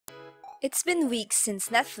It's been weeks since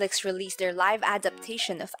Netflix released their live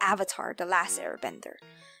adaptation of Avatar: The Last Airbender,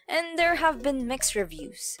 and there have been mixed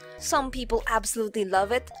reviews. Some people absolutely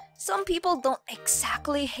love it, some people don't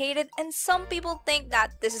exactly hate it, and some people think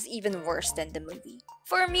that this is even worse than the movie.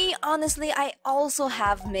 For me, honestly, I also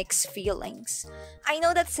have mixed feelings. I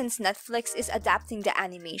know that since Netflix is adapting the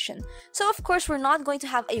animation, so of course we're not going to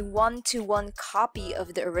have a one-to-one copy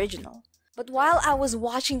of the original. But while I was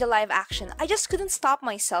watching the live action, I just couldn't stop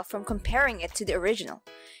myself from comparing it to the original.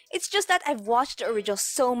 It's just that I've watched the original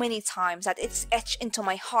so many times that it's etched into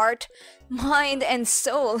my heart, mind, and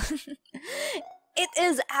soul. It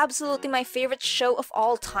is absolutely my favorite show of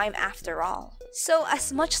all time after all. So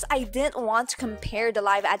as much as I didn't want to compare the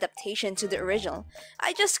live adaptation to the original,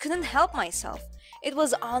 I just couldn't help myself. It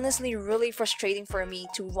was honestly really frustrating for me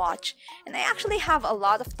to watch, and I actually have a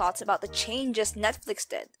lot of thoughts about the changes Netflix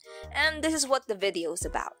did, and this is what the video is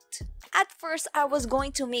about. At first, I was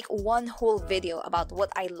going to make one whole video about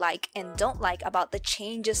what I like and don't like about the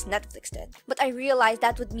changes Netflix did, but I realized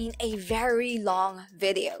that would mean a very long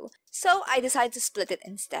video, so I decided to split it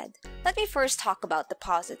instead. Let me first talk about the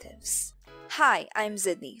positives. Hi, I'm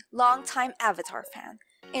Sydney, longtime Avatar fan.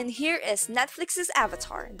 And here is Netflix's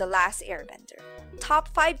Avatar: The Last Airbender. Top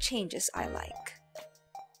 5 changes I like.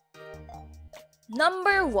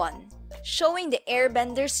 Number 1. Showing the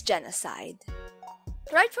Airbenders' genocide.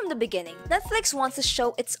 Right from the beginning, Netflix wants to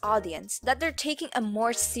show its audience that they're taking a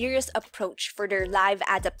more serious approach for their live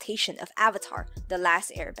adaptation of Avatar: The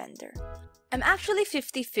Last Airbender. I'm actually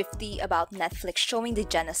 50-50 about Netflix showing the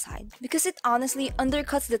genocide because it honestly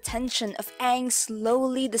undercuts the tension of Aang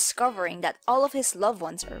slowly discovering that all of his loved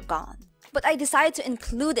ones are gone. But I decided to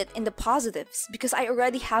include it in the positives because I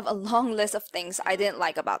already have a long list of things I didn't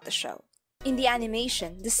like about the show. In the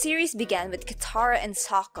animation, the series began with Katara and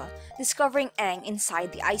Sokka discovering Aang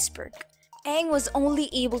inside the iceberg. Aang was only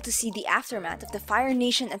able to see the aftermath of the Fire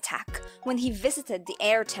Nation attack when he visited the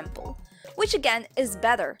Air Temple, which again is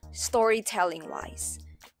better storytelling-wise.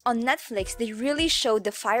 On Netflix, they really showed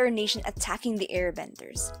the Fire Nation attacking the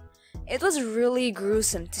Airbenders. It was really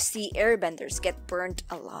gruesome to see Airbenders get burnt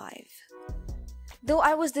alive. Though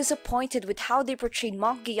I was disappointed with how they portrayed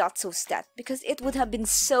Monk Gyatso's death because it would have been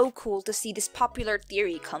so cool to see this popular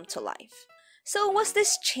theory come to life. So was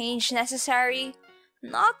this change necessary?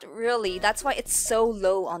 Not really, that's why it's so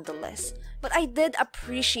low on the list, but I did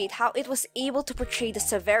appreciate how it was able to portray the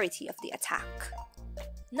severity of the attack.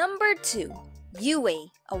 Number 2. Yue,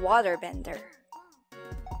 a waterbender.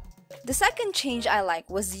 The second change I like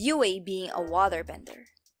was Yue being a waterbender.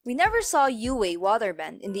 We never saw Yue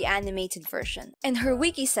waterbend in the animated version, and her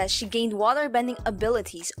wiki says she gained waterbending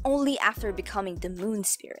abilities only after becoming the Moon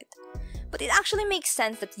Spirit. But it actually makes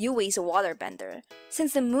sense that Yue is a waterbender,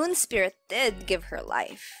 since the Moon Spirit did give her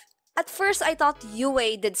life. At first, I thought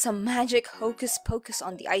Yue did some magic hocus pocus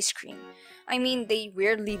on the ice cream. I mean, they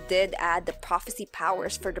weirdly did add the prophecy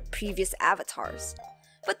powers for the previous avatars.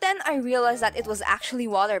 But then I realized that it was actually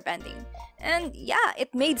waterbending, and yeah,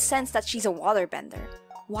 it made sense that she's a waterbender.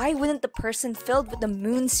 Why wouldn't the person filled with the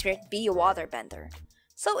Moon Spirit be a waterbender?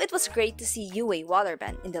 So it was great to see Yue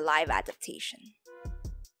waterbend in the live adaptation.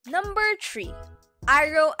 Number 3.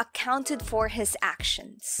 Iroh accounted for his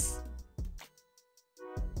actions.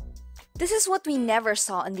 This is what we never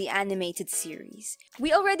saw in the animated series.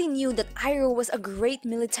 We already knew that Iroh was a great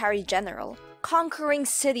military general, conquering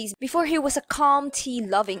cities before he was a calm,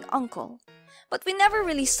 tea-loving uncle. But we never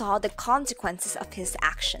really saw the consequences of his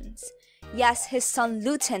actions. Yes, his son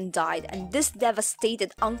Luten died and this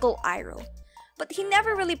devastated Uncle Iroh, but he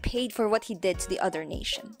never really paid for what he did to the other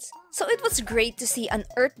nations. So it was great to see an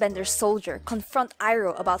Earthbender soldier confront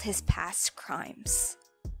Iroh about his past crimes.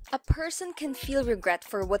 A person can feel regret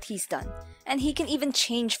for what he's done, and he can even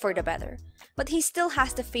change for the better, but he still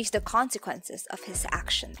has to face the consequences of his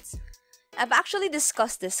actions. I've actually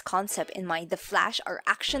discussed this concept in my The Flash Our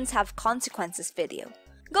Actions Have Consequences video.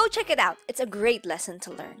 Go check it out, it's a great lesson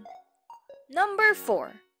to learn. Number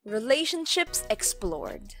 4. Relationships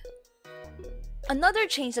explored. Another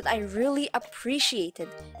change that I really appreciated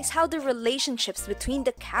is how the relationships between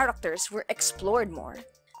the characters were explored more.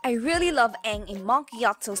 I really love Aang and Monk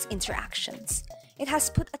Gyatso's interactions. It has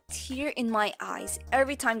put a tear in my eyes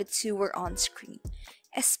every time the two were on screen,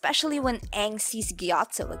 especially when Aang sees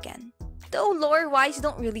Gyatso again. Though lore-wise you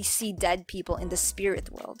don't really see dead people in the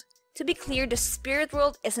spirit world. To be clear, the spirit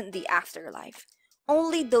world isn't the afterlife.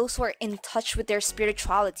 Only those who are in touch with their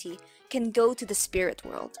spirituality can go to the spirit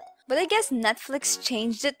world. But I guess Netflix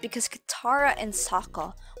changed it because Katara and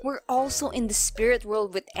Sokka were also in the spirit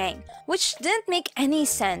world with Aang, which didn't make any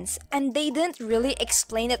sense, and they didn't really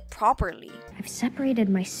explain it properly. I've separated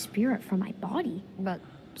my spirit from my body, but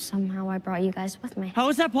somehow I brought you guys with me. How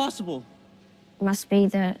is that possible? Must be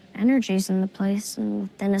the energies in the place and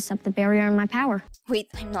thinness up the barrier in my power. Wait,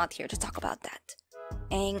 I'm not here to talk about that.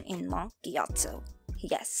 Aang in Monk Gyatso.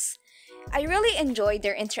 Yes. I really enjoyed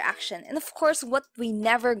their interaction, and of course what we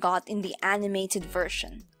never got in the animated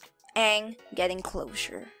version. Aang getting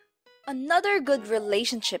closure. Another good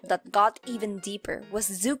relationship that got even deeper was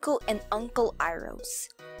Zuko and Uncle Iroh's.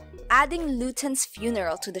 Adding Luten's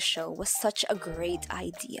funeral to the show was such a great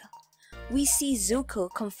idea. We see Zuko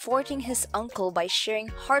comforting his uncle by sharing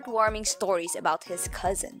heartwarming stories about his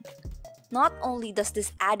cousin. Not only does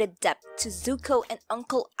this added depth to Zuko and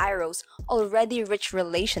Uncle Iroh's already rich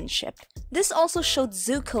relationship, this also showed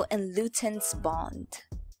Zuko and Luten's bond.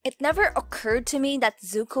 It never occurred to me that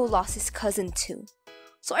Zuko lost his cousin too,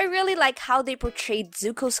 so I really like how they portrayed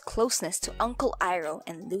Zuko's closeness to Uncle Iroh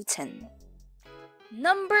and Luten.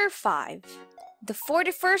 Number 5. The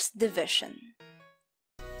 41st Division.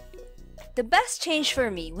 The best change for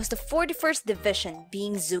me was the 41st Division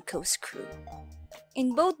being Zuko's crew.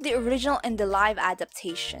 In both the original and the live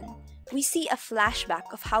adaptation, we see a flashback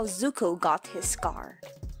of how Zuko got his scar.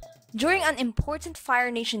 During an important Fire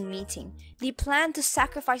Nation meeting, they planned to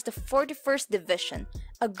sacrifice the 41st Division,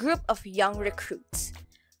 a group of young recruits.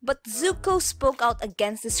 But Zuko spoke out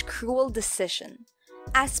against this cruel decision.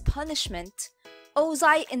 As punishment,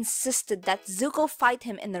 Ozai insisted that Zuko fight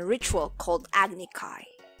him in a ritual called Agni Kai.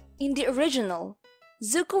 In the original,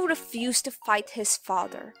 Zuko refused to fight his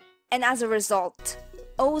father, and as a result,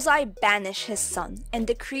 Ozai banished his son and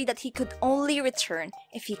decreed that he could only return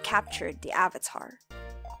if he captured the Avatar.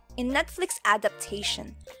 In Netflix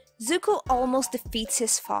adaptation, Zuko almost defeats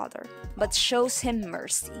his father, but shows him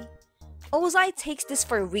mercy. Ozai takes this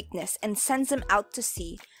for weakness and sends him out to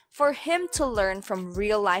sea for him to learn from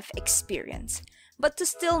real-life experience, but to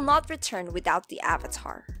still not return without the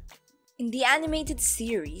Avatar. In the animated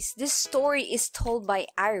series, this story is told by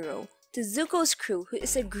Iroh to Zuko's crew, who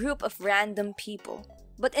is a group of random people.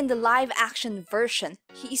 But in the live-action version,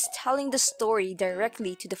 he is telling the story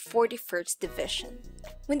directly to the 41st Division.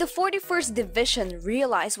 When the 41st Division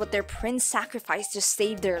realized what their prince sacrificed to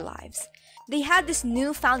save their lives, they had this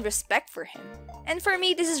newfound respect for him. And for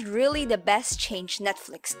me, this is really the best change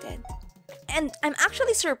Netflix did. And I'm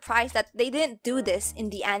actually surprised that they didn't do this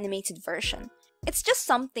in the animated version. It's just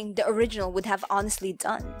something the original would have honestly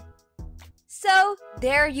done. So,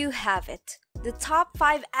 there you have it. The top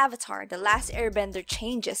 5 Avatar The Last Airbender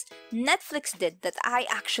changes Netflix did that I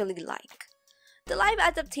actually like. The live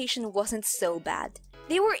adaptation wasn't so bad.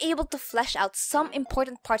 They were able to flesh out some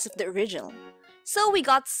important parts of the original, so we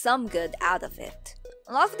got some good out of it.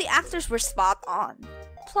 A lot of the actors were spot on.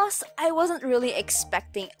 Plus, I wasn't really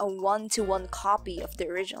expecting a one-to-one copy of the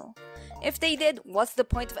original. If they did, what's the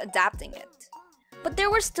point of adapting it? But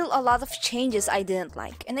there were still a lot of changes I didn't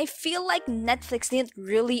like, and I feel like Netflix didn't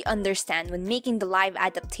really understand when making the live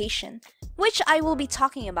adaptation, which I will be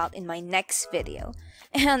talking about in my next video,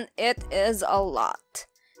 and it is a lot.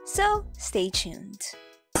 So, stay tuned.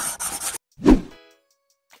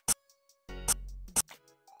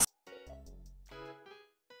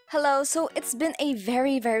 Hello, so it's been a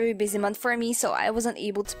very busy month for me, so I wasn't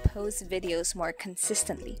able to post videos more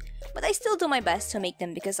consistently. But I still do my best to make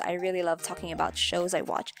them because I really love talking about shows I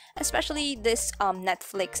watch, especially this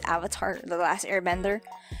Netflix Avatar The Last Airbender.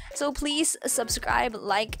 So please subscribe,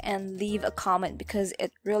 like, and leave a comment because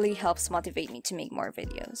it really helps motivate me to make more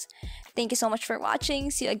videos. Thank you so much for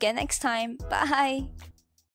watching. See you again next time. Bye!